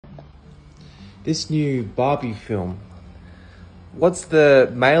This new Barbie film, what's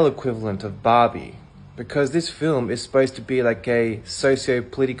the male equivalent of Barbie? Because this film is supposed to be like a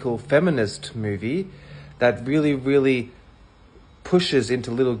socio-political feminist movie that really pushes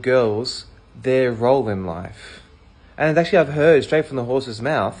into little girls their role in life. And actually I've heard straight from the horse's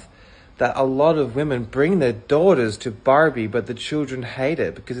mouth that a lot of women bring their daughters to Barbie, but the children hate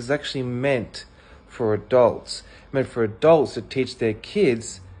it because it's actually meant for adults. Meant for adults to teach their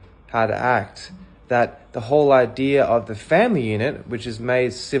kids how to act. That the whole idea of the family unit, which has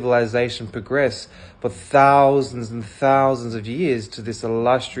made civilization progress for thousands and thousands of years to this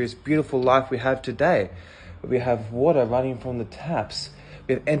illustrious, beautiful life we have today. We have water running from the taps.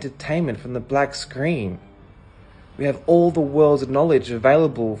 We have entertainment from the black screen. We have all the world's knowledge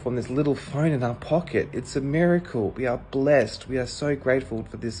available from this little phone in our pocket. It's a miracle. We are blessed. We are so grateful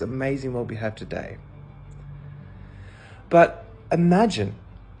for this amazing world we have today. But imagine,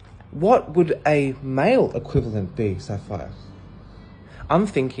 what would a male equivalent be, Sapphire? I'm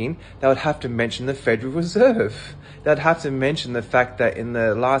thinking they would have to mention the Federal Reserve. They'd have to mention the fact that in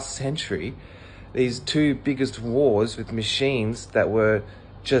the last century, these two biggest wars with machines that were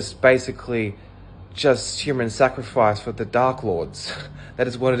just basically just human sacrifice for the Dark Lords that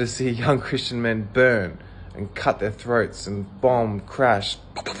just wanted to see young Christian men burn and cut their throats and bomb, crash.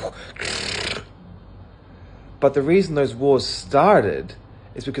 But the reason those wars started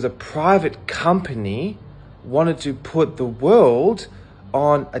is because a private company wanted to put the world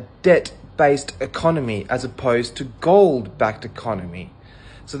on a debt-based economy as opposed to gold-backed economy.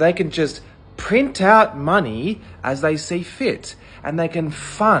 So they can just print out money as they see fit, and they can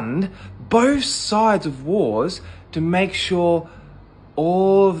fund both sides of wars to make sure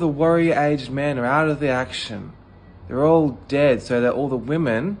all of the warrior-aged men are out of the action. They're all dead so that all the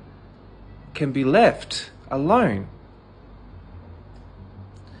women can be left alone.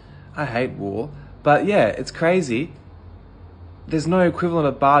 I hate war, but yeah, it's crazy. There's no equivalent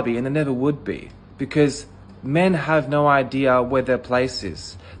of Barbie, and there never would be, because men have no idea where their place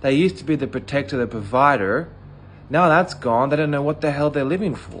is. They used to be the protector, the provider. Now that's gone. They don't know what the hell they're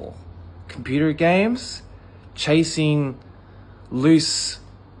living for. Computer games? Chasing loose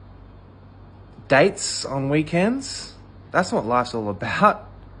dates on weekends? That's what life's all about.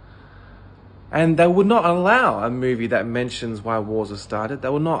 And they would not allow a movie that mentions why wars are started. They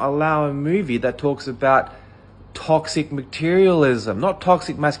would not allow a movie that talks about toxic materialism, not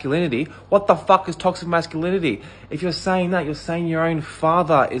toxic masculinity. What the fuck is toxic masculinity? If you're saying that, you're saying your own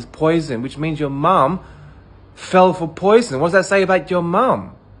father is poison, which means your mum fell for poison. What does that say about your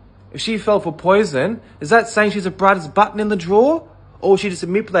mum? If she fell for poison, is that saying she's the brightest button in the drawer? Or was she just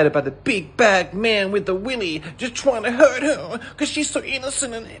manipulated by the big bad man with the willy just trying to hurt her because she's so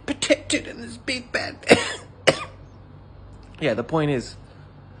innocent and protected in this big bad... Yeah, the point is,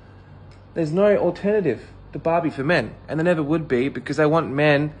 there's no alternative to Barbie for men. And there never would be, because they want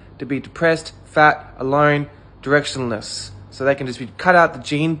men to be depressed, fat, alone, directionless. So they can just be cut out the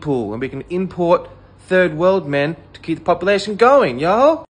gene pool and we can import third world men to keep the population going, yo!